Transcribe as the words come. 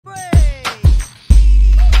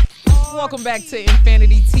Welcome back to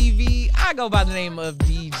Infinity TV. I go by the name of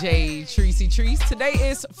DJ Tricey Trice. Today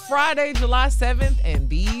is Friday, July 7th, and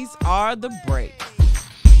these are the breaks.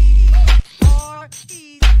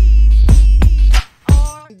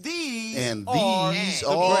 These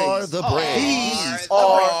are the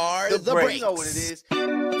breaks. You know what it is.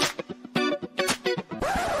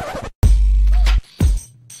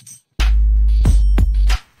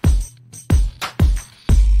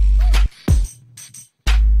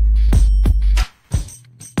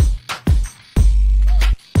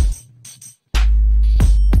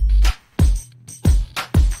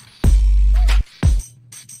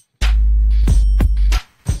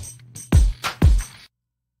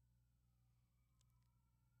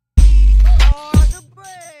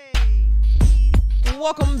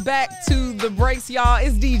 Welcome back to the breaks, y'all.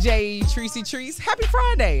 It's DJ Tricey Trice. Happy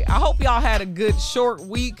Friday. I hope y'all had a good short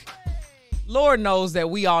week. Lord knows that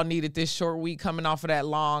we all needed this short week coming off of that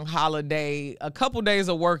long holiday. A couple days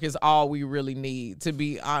of work is all we really need, to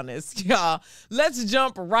be honest, y'all. Let's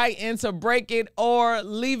jump right into break it or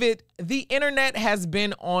leave it. The internet has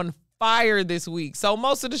been on fire this week, so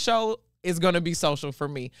most of the show is going to be social for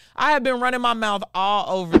me. I have been running my mouth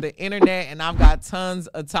all over the internet, and I've got tons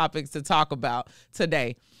of topics to talk about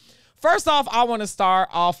today. First off, I want to start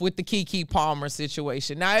off with the Keke Palmer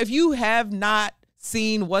situation. Now, if you have not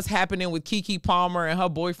seen what's happening with Keke Palmer and her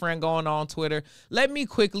boyfriend going on Twitter, let me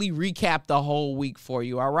quickly recap the whole week for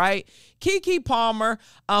you, all right? Keke Palmer,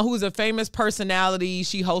 who's a famous personality,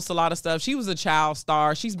 she hosts a lot of stuff. She was a child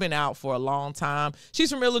star. She's been out for a long time.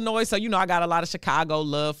 She's from Illinois, so, you know, I got a lot of Chicago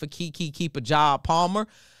love for Keke, keep a job, Palmer.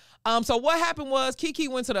 So what happened was Keke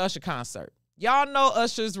went to the Usher concert. Y'all know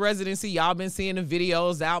Usher's residency. Y'all been seeing the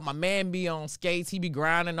videos out. My man be on skates. He be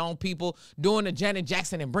grinding on people, doing the Janet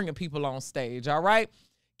Jackson and bringing people on stage, all right?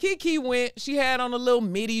 Keke went. She had on a little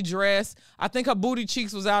midi dress. I think her booty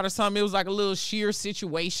cheeks was out or something. It was like a little sheer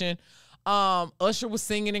situation. Usher was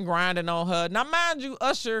singing and grinding on her. Now, mind you,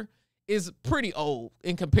 Usher is pretty old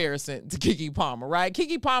in comparison to Keke Palmer, right?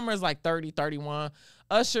 Keke Palmer is like 30, 31.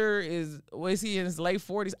 Usher was he in his late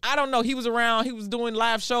 40s? I don't know. He was around. He was doing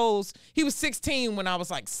live shows. He was 16 when I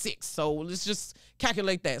was like 6. So let's just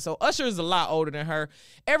calculate that. So Usher is a lot older than her.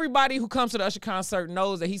 Everybody who comes to the Usher concert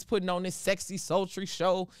knows that he's putting on this sexy, sultry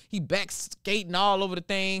show. He back skating all over the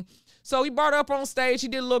thing. So he brought her up on stage. He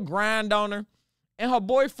did a little grind on her. And her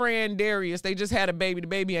boyfriend, Darius, they just had a baby. The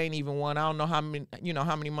baby ain't even one. I don't know how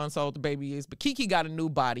many months old the baby is. But Keke got a new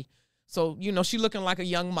body. So, you know, she looking like a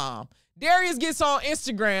young mom. Darius gets on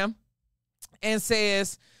Instagram and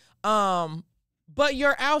says, but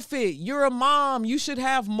your outfit, you're a mom. You should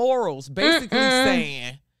have morals. Basically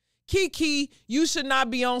saying, Keke, you should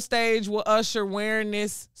not be on stage with Usher wearing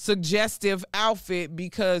this suggestive outfit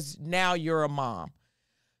because now you're a mom.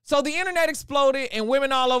 So the internet exploded and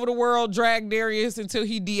women all over the world dragged Darius until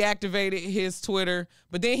he deactivated his Twitter.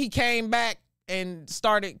 But then he came back and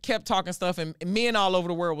kept talking stuff, and men all over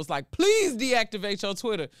the world was like, please deactivate your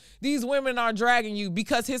Twitter. These women are dragging you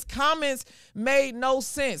because his comments made no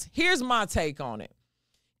sense. Here's my take on it.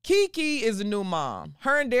 Keke is a new mom.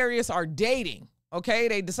 Her and Darius are dating, okay?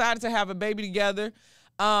 They decided to have a baby together,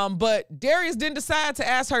 but Darius didn't decide to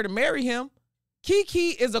ask her to marry him.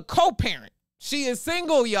 Keke is a co-parent. She is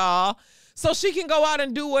single, y'all. So she can go out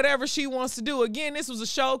and do whatever she wants to do. Again, this was a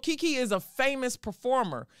show. Keke is a famous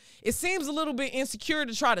performer. It seems a little bit insecure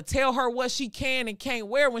to try to tell her what she can and can't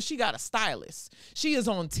wear when she got a stylist. She is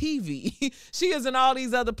on TV. She is in all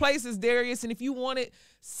these other places, Darius. And if you wanted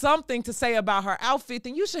something to say about her outfit,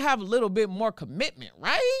 then you should have a little bit more commitment,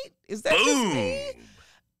 right? Is that just me?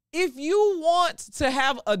 If you want to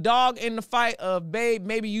have a dog in the fight of, babe,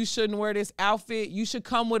 maybe you shouldn't wear this outfit, you should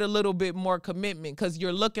come with a little bit more commitment because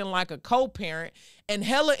you're looking like a co-parent and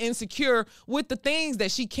hella insecure with the things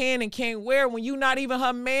that she can and can't wear when you're not even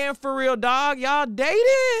her man for real, dog. Y'all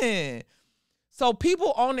dating. So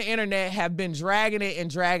people on the internet have been dragging it and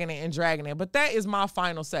dragging it and dragging it. But that is my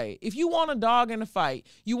final say. If you want a dog in the fight,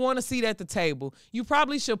 you want a seat at the table, you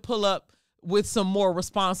probably should pull up with some more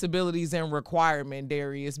responsibilities and requirement,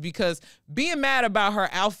 Darius, because being mad about her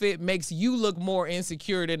outfit makes you look more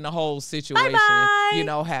insecure than the whole situation, you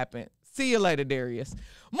know, happened. See you later, Darius.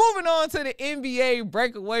 Moving on to the NBA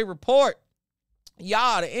breakaway report.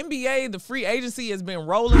 Y'all, the NBA, the free agency has been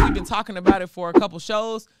rolling. We've been talking about it for a couple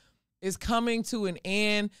shows. It's coming to an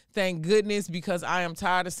end, thank goodness, because I am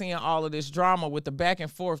tired of seeing all of this drama with the back and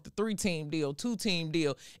forth, the 3-team deal, 2-team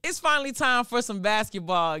deal. It's finally time for some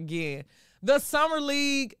basketball again. The Summer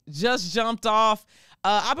League just jumped off.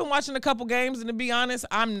 I've been watching a couple games, and to be honest,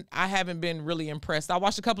 I haven't been really impressed. I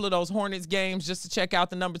watched a couple of those Hornets games just to check out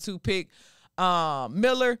the number 2 pick,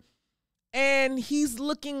 Miller. And he's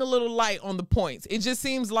looking a little light on the points. It just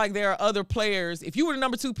seems like there are other players. If you were the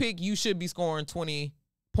number 2 pick, you should be scoring 20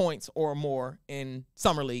 points or more in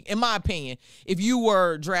Summer League, in my opinion, if you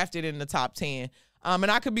were drafted in the top 10.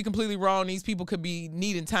 And I could be completely wrong. These people could be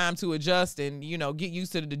needing time to adjust and, get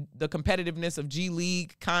used to the competitiveness of G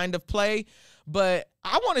League kind of play. But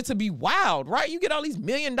I want it to be wild, right? You get all these $1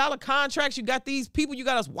 million contracts. You got these people. You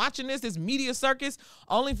got us watching this media circus,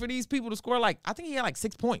 only for these people to score I think he had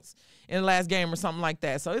 6 points in the last game or something like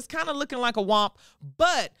that. So it's kind of looking like a womp.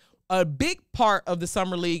 But a big part of the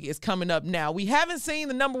Summer League is coming up now. We haven't seen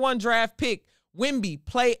the number 1 draft pick, Wemby,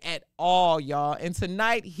 play at all, y'all. And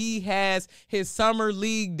tonight he has his Summer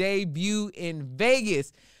League debut in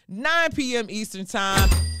Vegas, 9 p.m. Eastern Time,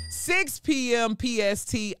 6 p.m.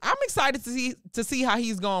 PST. I'm excited to see how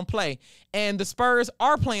he's going to play. And the Spurs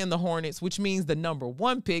are playing the Hornets, which means the number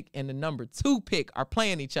 1 pick and the number 2 pick are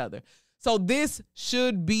playing each other. So this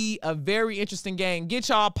should be a very interesting game. Get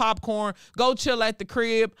y'all popcorn. Go chill at the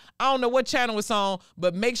crib. I don't know what channel it's on,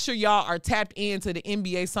 but make sure y'all are tapped into the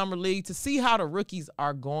NBA Summer League to see how the rookies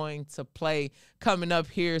are going to play coming up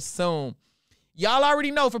here soon. Y'all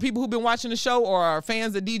already know, for people who've been watching the show or are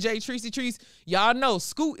fans of DJ Tricey Trice, y'all know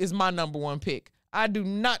Scoot is my number 1 pick. I do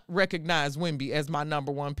not recognize Wemby as my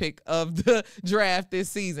number 1 pick of the draft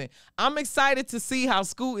this season. I'm excited to see how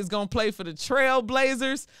Scoot is going to play for the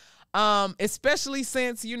Trailblazers. Especially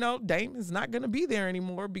since, Dame is not going to be there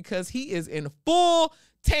anymore because he is in full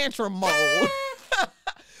tantrum mode.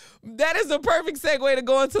 That is the perfect segue to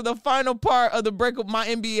go into the final part of my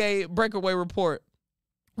NBA Breakaway Report.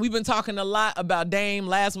 We've been talking a lot about Dame.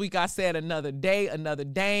 Last week I said another day, another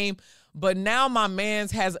Dame. But now my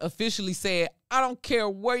mans has officially said, I don't care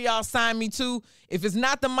where y'all sign me to. If it's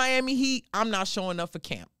not the Miami Heat, I'm not showing up for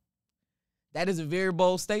camp. That is a very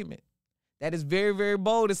bold statement. That is very, very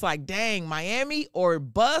bold. It's like, dang, Miami or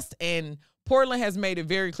bust. And Portland has made it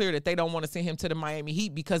very clear that they don't want to send him to the Miami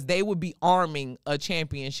Heat because they would be arming a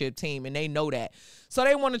championship team, and they know that. So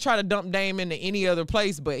they want to try to dump Dame into any other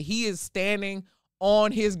place, but he is standing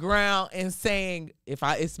on his ground and saying,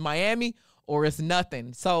 it's Miami or it's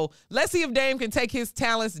nothing. So let's see if Dame can take his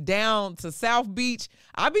talents down to South Beach.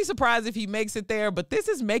 I'd be surprised if he makes it there, but this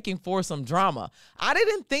is making for some drama. I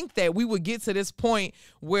didn't think that we would get to this point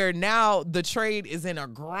where now the trade is in a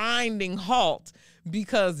grinding halt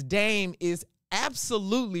because Dame is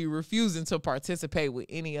absolutely refusing to participate with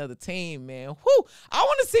any other team, man. Whew. I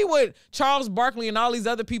want to see what Charles Barkley and all these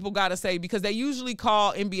other people got to say, because they usually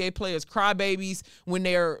call NBA players crybabies when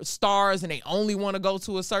they're stars and they only want to go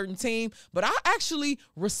to a certain team. But I actually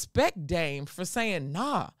respect Dame for saying,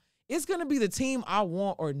 nah, it's going to be the team I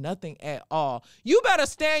want or nothing at all. You better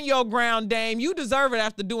stand your ground, Dame. You deserve it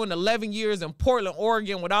after doing 11 years in Portland,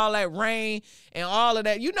 Oregon with all that rain and all of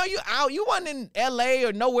that. You out. You wasn't in L.A.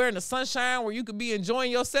 or nowhere in the sunshine where you could be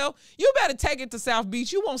enjoying yourself. You better take it to South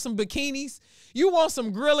Beach. You want some bikinis. You want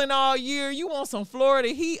some grilling all year. You want some Florida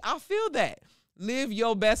heat. I feel that. Live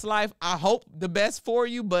your best life. I hope the best for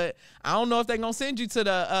you, but I don't know if they're going to send you to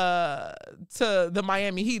the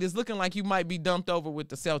Miami Heat. It's looking like you might be dumped over with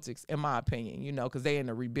the Celtics, in my opinion, because they're in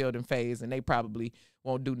the rebuilding phase and they probably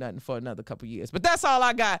won't do nothing for another couple years. But that's all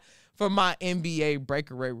I got for my NBA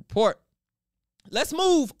Breakaway Report. Let's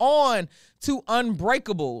move on to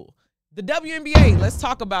Unbreakable. The WNBA, let's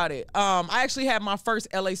talk about it. I actually had my first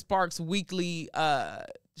LA Sparks weekly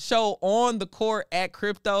show on the court at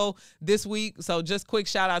Crypto this week. So just quick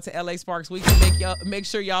shout out to LA Sparks Weekly. Make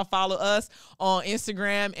sure y'all follow us on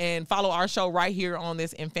Instagram and follow our show right here on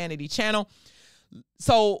this Infinity channel.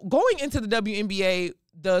 So going into the WNBA,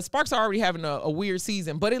 the Sparks are already having a weird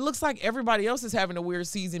season, but it looks like everybody else is having a weird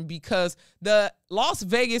season because the Las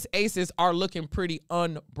Vegas Aces are looking pretty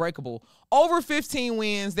unbreakable. Over 15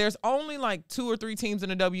 wins. There's only like 2 or 3 teams in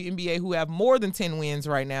the WNBA who have more than 10 wins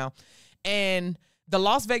right now. And the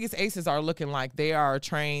Las Vegas Aces are looking like they are a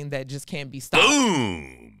train that just can't be stopped.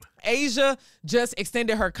 Boom! Asia just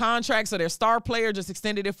extended her contract, so their star player just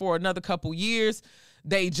extended it for another couple years.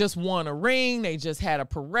 They just won a ring. They just had a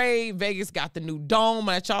parade. Vegas got the new dome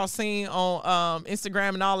that y'all seen on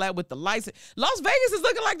Instagram and all that with the lights. Las Vegas is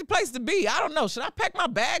looking like the place to be. I don't know. Should I pack my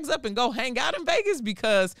bags up and go hang out in Vegas?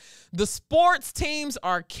 Because the sports teams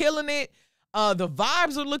are killing it. The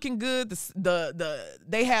vibes are looking good.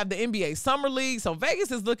 They have the NBA Summer League, so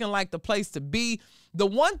Vegas is looking like the place to be. The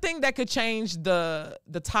one thing that could change the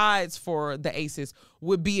tides for the Aces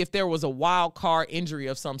would be if there was a wild card injury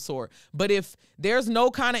of some sort. But if there's no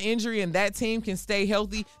kind of injury and that team can stay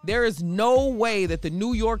healthy, there is no way that the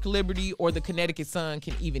New York Liberty or the Connecticut Sun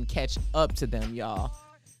can even catch up to them, y'all.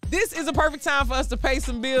 This is a perfect time for us to pay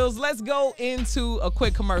some bills. Let's go into a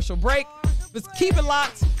quick commercial break. Let's keep it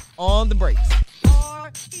locked on the brakes.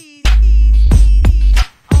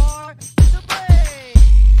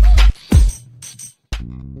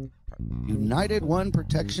 United One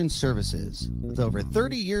Protection Services. With over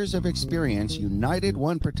 30 years of experience, United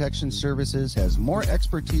One Protection Services has more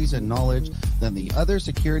expertise and knowledge than the other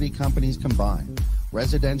security companies combined.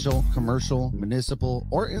 Residential, commercial, municipal,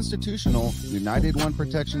 or institutional, United One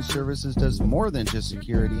Protection Services does more than just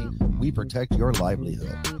security. We protect your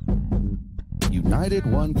livelihood. United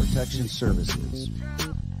One Protection Services.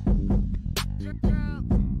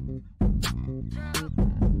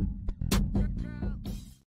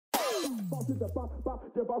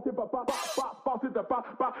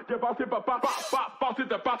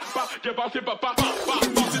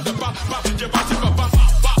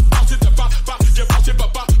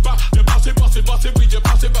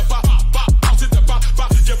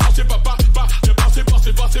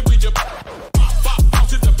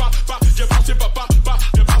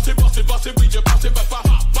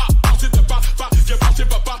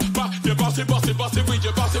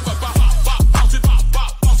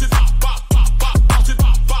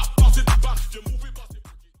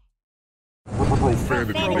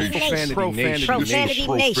 Profanity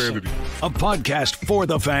Nation. A podcast for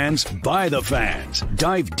the fans, by the fans.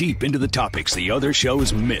 Dive deep into the topics the other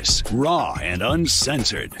shows miss. Raw and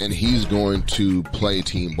uncensored. And he's going to play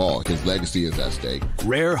team ball. His legacy is at stake.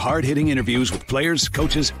 Rare, hard-hitting interviews with players,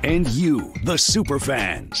 coaches, and you, the super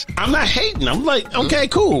fans. I'm not hating. I'm like, okay,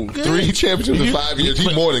 cool. Good. 3 championships in 5 years.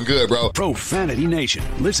 He's more than good, bro. Profanity Nation.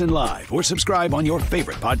 Listen live or subscribe on your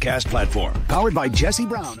favorite podcast platform. Powered by Jesse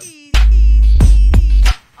Brown.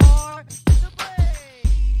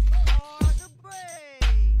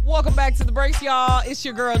 Welcome back to the breaks, y'all. It's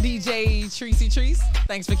your girl, DJ Tricey Trice.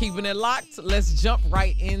 Thanks for keeping it locked. Let's jump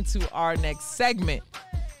right into our next segment.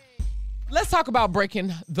 Let's talk about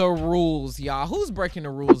breaking the rules, y'all. Who's breaking the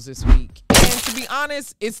rules this week? And to be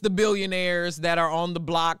honest, it's the billionaires that are on the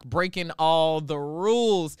block breaking all the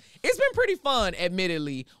rules. It's been pretty fun,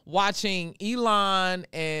 admittedly, watching Elon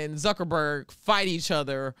and Zuckerberg fight each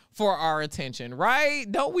other for our attention,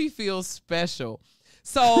 right? Don't we feel special?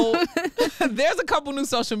 So there's a couple new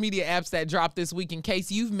social media apps that dropped this week in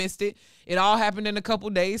case you've missed it. It all happened in a couple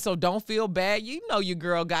days, so don't feel bad. You know your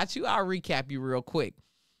girl got you. I'll recap you real quick.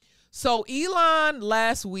 So Elon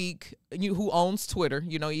last week, who owns Twitter,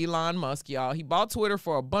 you know Elon Musk, y'all, he bought Twitter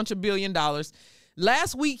for a bunch of $1 billion.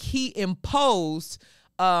 Last week, he imposed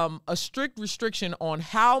a strict restriction on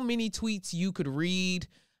how many tweets you could read,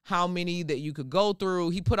 how many that you could go through.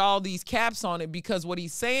 He put all these caps on it because what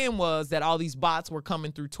he's saying was that all these bots were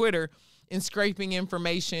coming through Twitter and scraping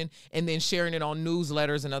information and then sharing it on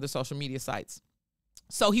newsletters and other social media sites.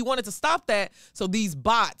 So he wanted to stop that so these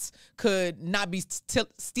bots could not be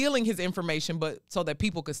stealing his information, but so that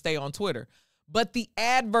people could stay on Twitter. But the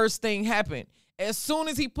adverse thing happened. As soon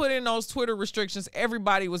as he put in those Twitter restrictions,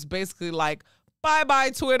 everybody was basically like, bye-bye,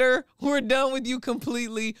 Twitter. We're done with you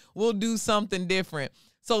completely. We'll do something different.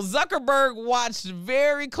 So Zuckerberg watched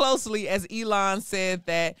very closely as Elon said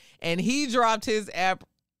that, and he dropped his app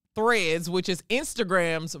Threads, which is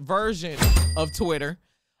Instagram's version of Twitter,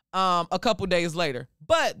 a couple days later.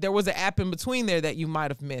 But there was an app in between there that you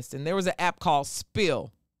might have missed, and there was an app called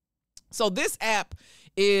Spill. So this app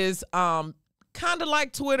is kind of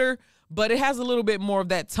like Twitter, but it has a little bit more of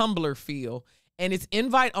that Tumblr feel, and it's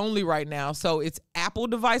invite only right now. So it's Apple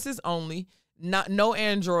devices only. No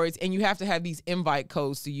Androids, and you have to have these invite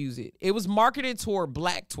codes to use it. It was marketed toward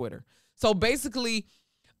Black Twitter. So basically,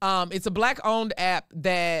 it's a Black-owned app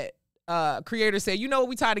that creators say, you know what,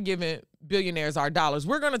 we tired of giving billionaires our dollars.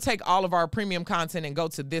 We're going to take all of our premium content and go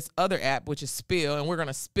to this other app, which is Spill, and we're going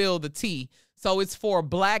to spill the tea. So it's for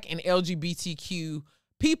Black and LGBTQ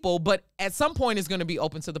people, but at some point it's going to be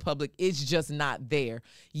open to the public. It's just not there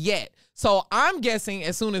yet. So I'm guessing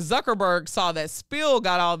as soon as Zuckerberg saw that Spill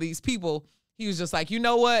got all these people, he was just like, you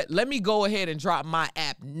know what? Let me go ahead and drop my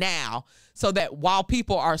app now so that while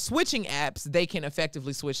people are switching apps, they can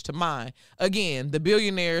effectively switch to mine. Again, the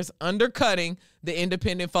billionaires undercutting the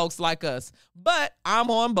independent folks like us. But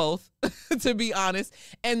I'm on both, to be honest.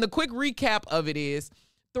 And the quick recap of it is,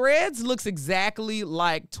 Threads looks exactly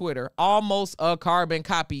like Twitter, almost a carbon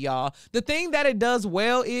copy, y'all. The thing that it does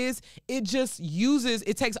well is it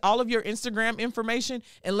takes all of your Instagram information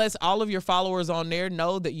and lets all of your followers on there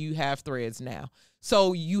know that you have Threads now.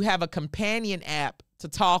 So you have a companion app to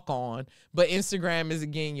talk on, but Instagram is,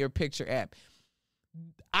 again, your picture app.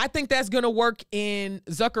 I think that's going to work in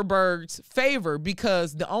Zuckerberg's favor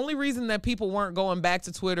because the only reason that people weren't going back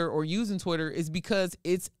to Twitter or using Twitter is because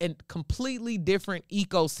it's a completely different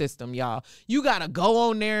ecosystem, y'all. You got to go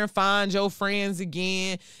on there and find your friends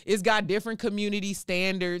again. It's got different community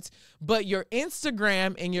standards, but your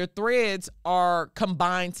Instagram and your threads are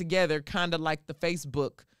combined together, kind of like the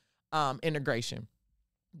Facebook integration.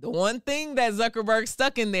 The one thing that Zuckerberg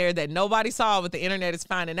stuck in there that nobody saw, but the internet is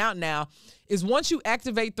finding out now, is once you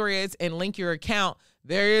activate threads and link your account,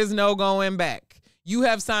 there is no going back. You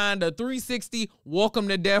have signed a 360 Welcome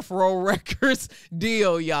to Death Row Records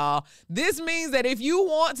deal, y'all. This means that if you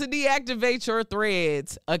want to deactivate your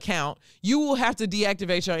threads account, you will have to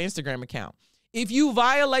deactivate your Instagram account. If you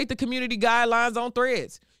violate the community guidelines on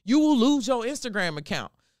threads, you will lose your Instagram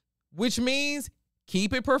account, which means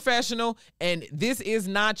keep it professional, and this is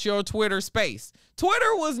not your Twitter space.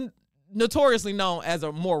 Twitter was notoriously known as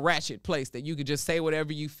a more ratchet place that you could just say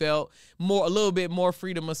whatever you felt, a little bit more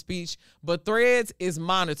freedom of speech, but Threads is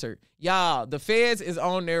monitored. Y'all, the feds is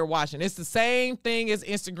on there watching. It's the same thing as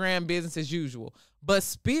Instagram business as usual, but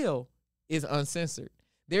Spill is uncensored.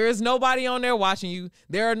 There is nobody on there watching you.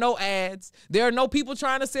 There are no ads. There are no people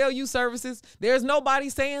trying to sell you services. There's nobody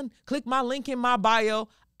saying, click my link in my bio.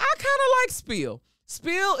 I kind of like Spill.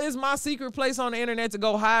 Spill is my secret place on the internet to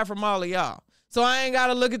go hide from all of y'all. So I ain't got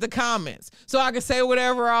to look at the comments. So I can say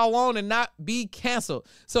whatever I want and not be canceled.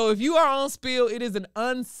 So if you are on Spill, it is an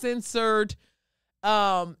uncensored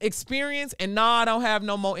experience. And no, I don't have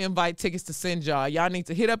no more invite tickets to send y'all. Y'all need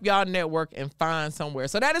to hit up y'all network and find somewhere.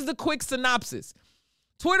 So that is the quick synopsis.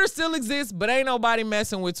 Twitter still exists, but ain't nobody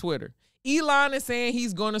messing with Twitter. Elon is saying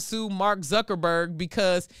he's going to sue Mark Zuckerberg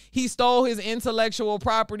because he stole his intellectual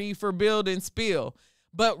property for building Spill.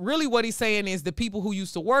 But really what he's saying is the people who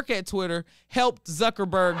used to work at Twitter helped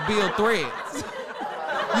Zuckerberg build Threads.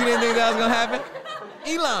 You didn't think that was going to happen?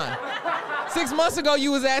 Elon, 6 months ago,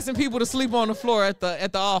 you was asking people to sleep on the floor at the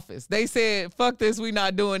office. They said, fuck this, we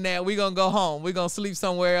not doing that. We going to go home. We going to sleep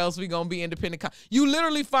somewhere else. We going to be independent. You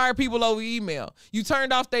literally fired people over email. You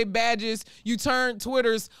turned off their badges. You turned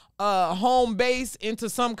Twitter's home base into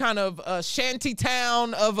some kind of shanty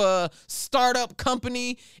town of a startup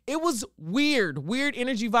company. It was weird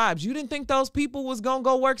energy vibes. You didn't think those people was going to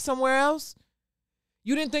go work somewhere else?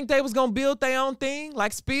 You didn't think they was going to build their own thing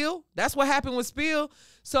like Spill? That's what happened with Spill.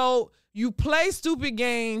 So you play stupid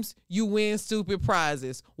games, you win stupid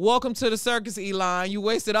prizes. Welcome to the circus, Elon. You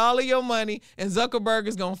wasted all of your money, and Zuckerberg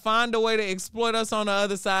is going to find a way to exploit us on the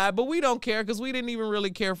other side, but we don't care because we didn't even really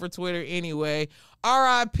care for Twitter anyway.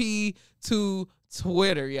 RIP to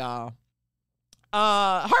Twitter, y'all.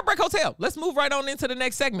 Heartbreak Hotel. Let's move right on into the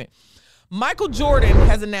next segment. Michael Jordan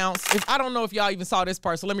has announced, I don't know if y'all even saw this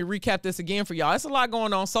part, so let me recap this again for y'all. It's a lot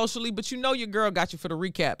going on socially, but you know your girl got you for the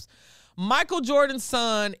recaps. Michael Jordan's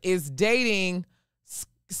son is dating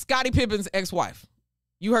Scottie Pippen's ex-wife.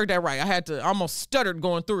 You heard that right. I almost stuttered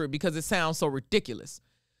going through it because it sounds so ridiculous.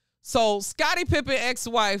 So Scottie Pippen's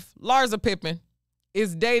ex-wife, Larsa Pippen,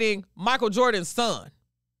 is dating Michael Jordan's son.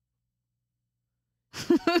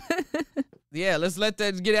 Yeah, let's let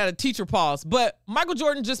that get out of teacher pause. But Michael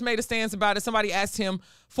Jordan just made a stance about it. Somebody asked him,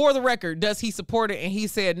 for the record, does he support it? And he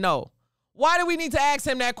said no. Why do we need to ask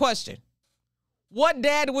him that question? What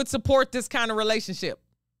dad would support this kind of relationship?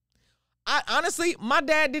 Honestly, my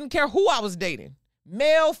dad didn't care who I was dating.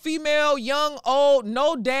 Male, female, young, old.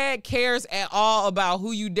 No dad cares at all about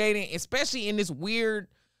who you dating, especially in this weird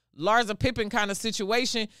Larsa Pippen kind of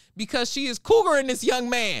situation, because she is cougering this young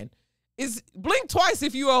man. Blink twice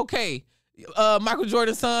if you're okay. Michael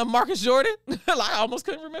Jordan's son, Marcus Jordan. I almost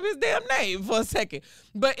couldn't remember his damn name for a second.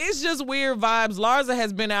 But it's just weird vibes. Larsa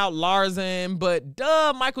has been out Larsa, but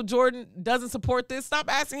Michael Jordan doesn't support this.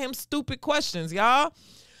 Stop asking him stupid questions, y'all.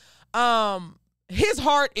 His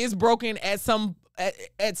heart is broken at some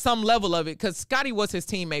level of it because Scottie was his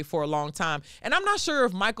teammate for a long time. And I'm not sure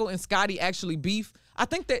if Michael and Scottie actually beef. I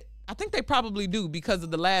think they probably do because of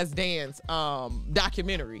the Last Dance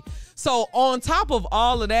documentary. So on top of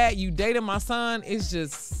all of that, you dating my son, it's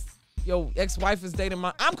just, your ex-wife is dating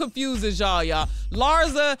I'm confused as y'all.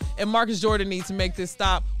 Larsa and Marcus Jordan need to make this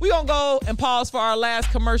stop. We gonna go and pause for our last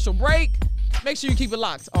commercial break. Make sure you keep it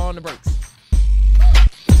locked on the breaks.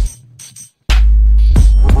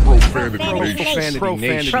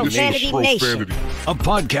 Profanity Nation. A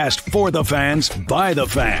podcast for the fans, by the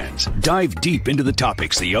fans. Dive deep into the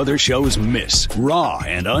topics the other shows miss. Raw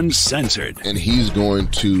and uncensored. And he's going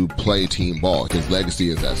to play team ball. His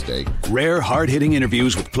legacy is at stake. Rare, hard-hitting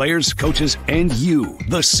interviews with players, coaches, and you,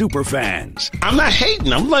 the super fans. I'm not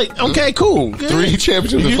hating. I'm like, okay, cool. Good. 3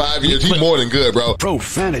 championships in 5 years. He's more than good, bro.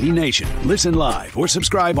 Profanity Nation. Listen live or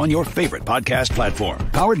subscribe on your favorite podcast platform.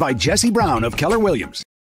 Powered by Jesse Brown of Keller Williams.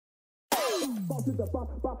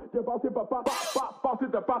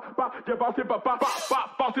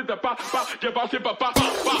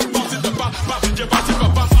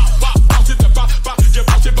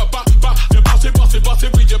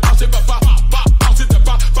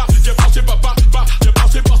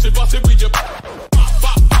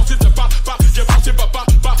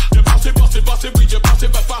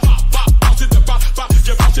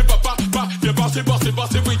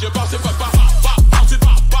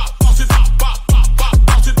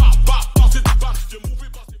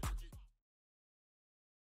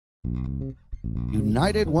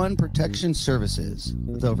 United One Protection Services.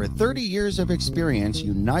 With over 30 years of experience,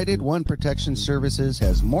 United One Protection Services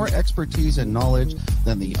has more expertise and knowledge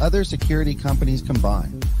than the other security companies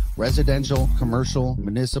combined. Residential, commercial,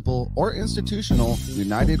 municipal, or institutional,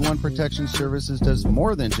 United One Protection Services does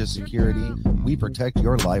more than just security. We protect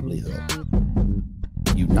your livelihood.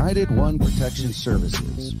 United One Protection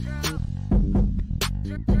Services.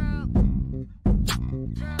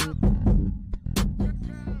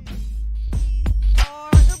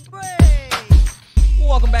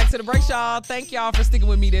 Welcome back to the break, y'all. Thank y'all for sticking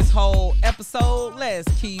with me this whole episode.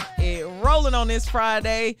 Let's keep it rolling on this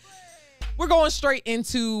Friday. We're going straight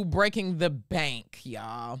into breaking the bank,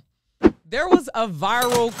 y'all. There was a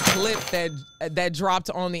viral clip that dropped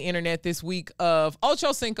on the internet this week of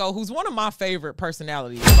Ocho Cinco, who's one of my favorite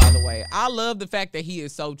personalities, by the way. I love the fact that he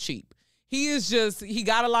is so cheap. He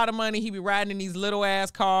got a lot of money. He be riding in these little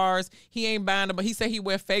ass cars. He ain't buying them, but he said he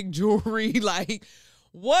wear fake jewelry. Like,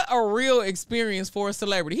 what a real experience for a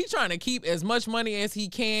celebrity. He's trying to keep as much money as he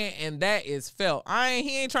can, and that is felt.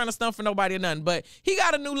 He ain't trying to stunt for nobody or nothing, but he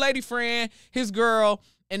got a new lady friend, his girl,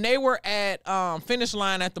 and they were at Finish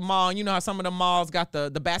Line at the mall. And you know how some of the malls got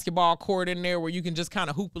the basketball court in there where you can just kind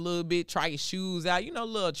of hoop a little bit, try your shoes out, a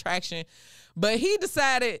little attraction. But he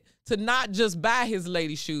decided to not just buy his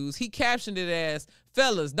lady shoes. He captioned it as,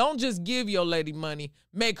 fellas, don't just give your lady money,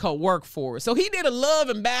 make her work for it. So he did a love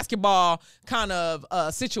and basketball kind of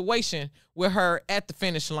situation with her at the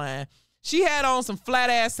finish line. She had on some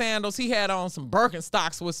flat-ass sandals. He had on some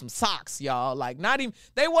Birkenstocks with some socks, y'all. Like,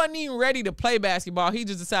 they wasn't even ready to play basketball. He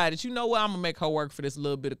just decided, you know what, I'm going to make her work for this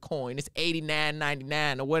little bit of coin. It's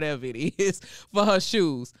 $89.99 or whatever it is for her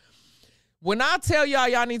shoes. When I tell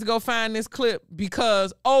y'all need to go find this clip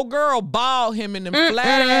because old girl balled him in them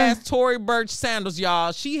flat-ass Tory Burch sandals,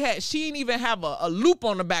 y'all. She didn't even have a loop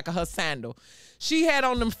on the back of her sandal. She had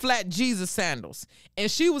on them flat Jesus sandals, and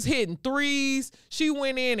she was hitting threes. She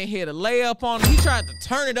went in and hit a layup on him. He tried to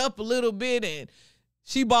turn it up a little bit, and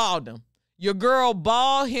she balled him. Your girl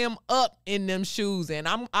balled him up in them shoes, and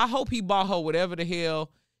I hope he bought her whatever the hell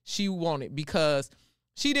she wanted because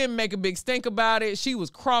she didn't make a big stink about it. She was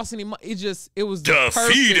crossing him. It was the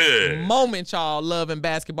perfect moment, y'all, loving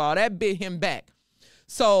basketball. That bit him back.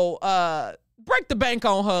 So, break the bank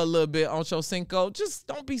on her a little bit, Ocho Cinco. Just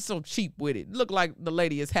don't be so cheap with it. Look like the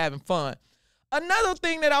lady is having fun. Another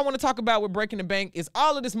thing that I want to talk about with breaking the bank is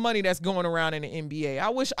all of this money that's going around in the NBA. I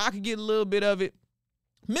wish I could get a little bit of it.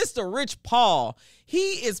 Mr. Rich Paul, he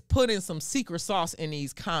is putting some secret sauce in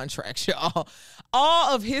these contracts, y'all.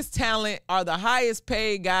 All of his talent are the highest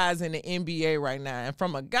paid guys in the NBA right now. And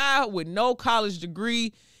from a guy with no college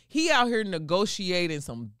degree, he out here negotiating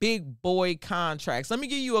some big boy contracts. Let me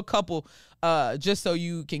give you a couple just so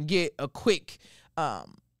you can get a quick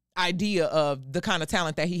idea of the kind of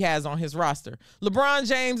talent that he has on his roster. LeBron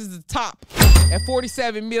James is the top at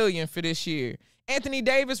 $47 million for this year. Anthony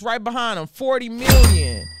Davis right behind him, $40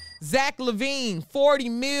 million. Zach LaVine,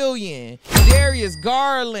 $40 million. Darius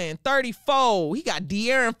Garland, $34. He got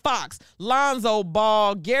De'Aaron Fox, Lonzo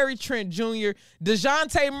Ball, Gary Trent Jr.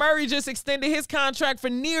 DeJounte Murray just extended his contract for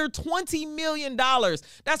near $20 million.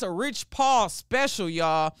 That's a Rich Paul special,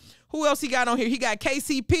 y'all. Who else he got on here? He got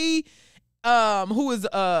KCP, who is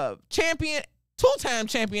a champion, two-time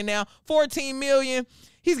champion now, $14 million.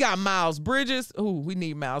 He's got Miles Bridges. Ooh, we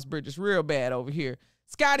need Miles Bridges real bad over here.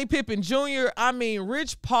 Scottie Pippen Jr. I mean,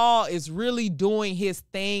 Rich Paul is really doing his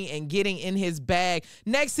thing and getting in his bag.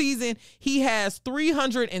 Next season, he has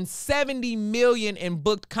 $370 million in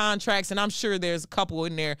booked contracts, and I'm sure there's a couple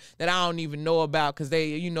in there that I don't even know about because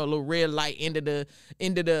they, a little red light into the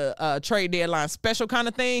trade deadline special kind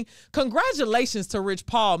of thing. Congratulations to Rich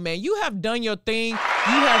Paul, man. You have done your thing. You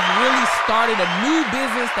have really started a new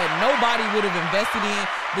business that nobody would have invested in,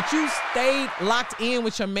 but you stayed locked in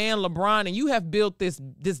with your man LeBron, and you have built this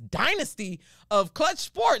dynasty of clutch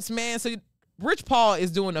sports, man. So Rich Paul is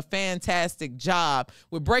doing a fantastic job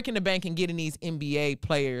with breaking the bank and getting these NBA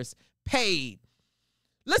players paid.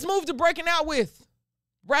 Let's move to breaking out with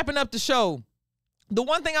wrapping up the show. The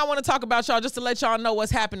one thing I want to talk about, y'all, just to let y'all know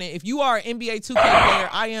what's happening. If you are an NBA 2K player,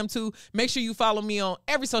 I am too. Make sure you follow me on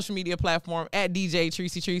every social media platform at DJ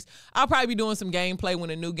Tricey Trice. I'll probably be doing some gameplay when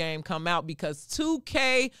a new game come out because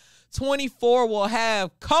 2K24 will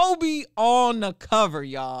have Kobe on the cover,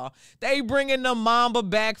 y'all. They bringing the Mamba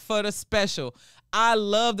back for the special. I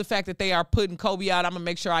love the fact that they are putting Kobe out. I'm going to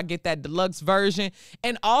make sure I get that deluxe version.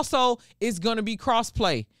 And also, it's going to be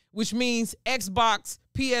crossplay, which means Xbox,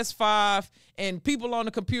 PS5, and people on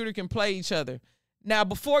the computer can play each other. Now,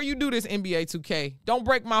 before you do this, NBA 2K, don't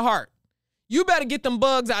break my heart. You better get them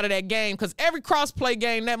bugs out of that game because every crossplay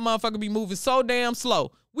game, that motherfucker be moving so damn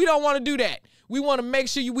slow. We don't want to do that. We want to make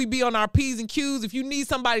sure we be on our P's and Q's. If you need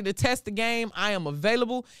somebody to test the game, I am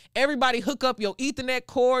available. Everybody hook up your Ethernet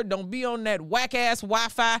cord. Don't be on that whack-ass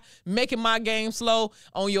Wi-Fi making my game slow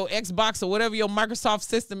on your Xbox or whatever your Microsoft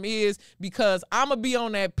system is because I'm going to be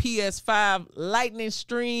on that PS5 Lightning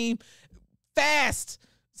stream fast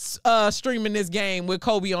streaming this game with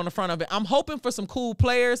Kobe on the front of it. I'm hoping for some cool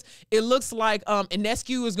players. It looks like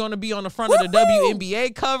Inescu is going to be on the front of the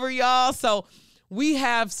WNBA cover, y'all. So we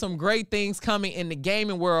have some great things coming in the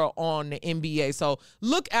gaming world on the NBA. So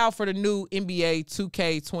look out for the new NBA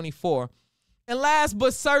 2K24. And last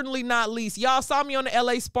but certainly not least, y'all saw me on the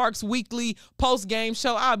LA Sparks weekly post-game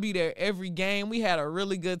show. I'll be there every game. We had a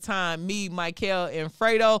really good time, me, Michael, and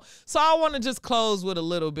Fredo. So I want to just close with a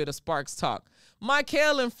little bit of Sparks talk.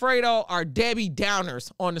 Michael and Fredo are Debbie Downers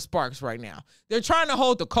on the Sparks right now. They're trying to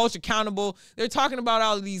hold the coach accountable. They're talking about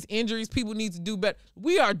all of these injuries. People need to do better.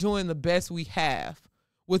 We are doing the best we have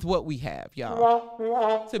with what we have, y'all,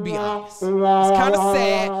 to be honest. It's kind of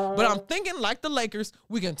sad, but I'm thinking like the Lakers,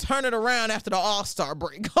 we can turn it around after the All-Star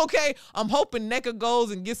break, okay? I'm hoping NECA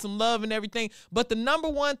goes and gets some love and everything, but the number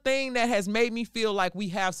one thing that has made me feel like we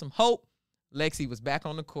have some hope, Lexi was back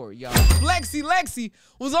on the court, y'all. Lexi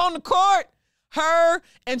was on the court. Her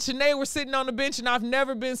and Shanae were sitting on the bench, and I've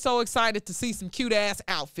never been so excited to see some cute-ass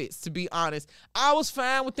outfits, to be honest. I was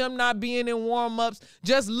fine with them not being in warm-ups.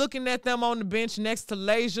 Just looking at them on the bench next to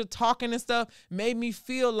Lasia, talking and stuff, made me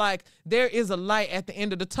feel like there is a light at the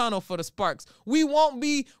end of the tunnel for the Sparks. We won't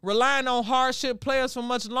be relying on hardship players for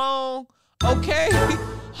much long, okay?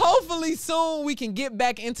 Hopefully soon we can get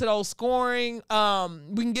back into those scoring.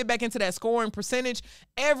 We can get back into that scoring percentage.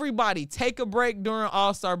 Everybody take a break during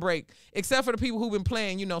All-Star break, except for the people who've been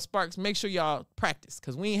playing, Sparks. Make sure y'all practice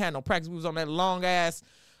because we ain't had no practice. We was on that long-ass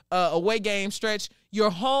away game stretch. You're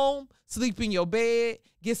home, sleep in your bed,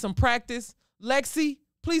 get some practice. Lexi,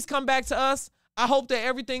 please come back to us. I hope that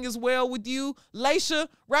everything is well with you. Laisha,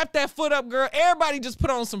 wrap that foot up, girl. Everybody just put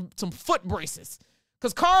on some foot braces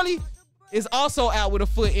because Carly is also out with a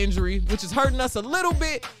foot injury, which is hurting us a little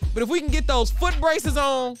bit. But if we can get those foot braces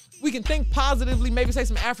on, we can think positively, maybe say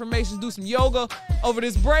some affirmations, do some yoga over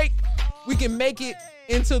this break. We can make it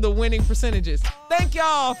into the winning percentages. Thank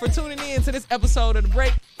y'all for tuning in to this episode of The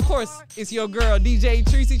Break. Of course, it's your girl, DJ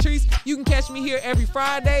Tricey Trice. You can catch me here every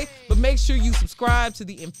Friday, but make sure you subscribe to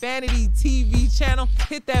the Infinity TV channel.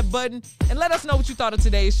 Hit that button and let us know what you thought of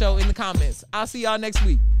today's show in the comments. I'll see y'all next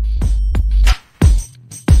week.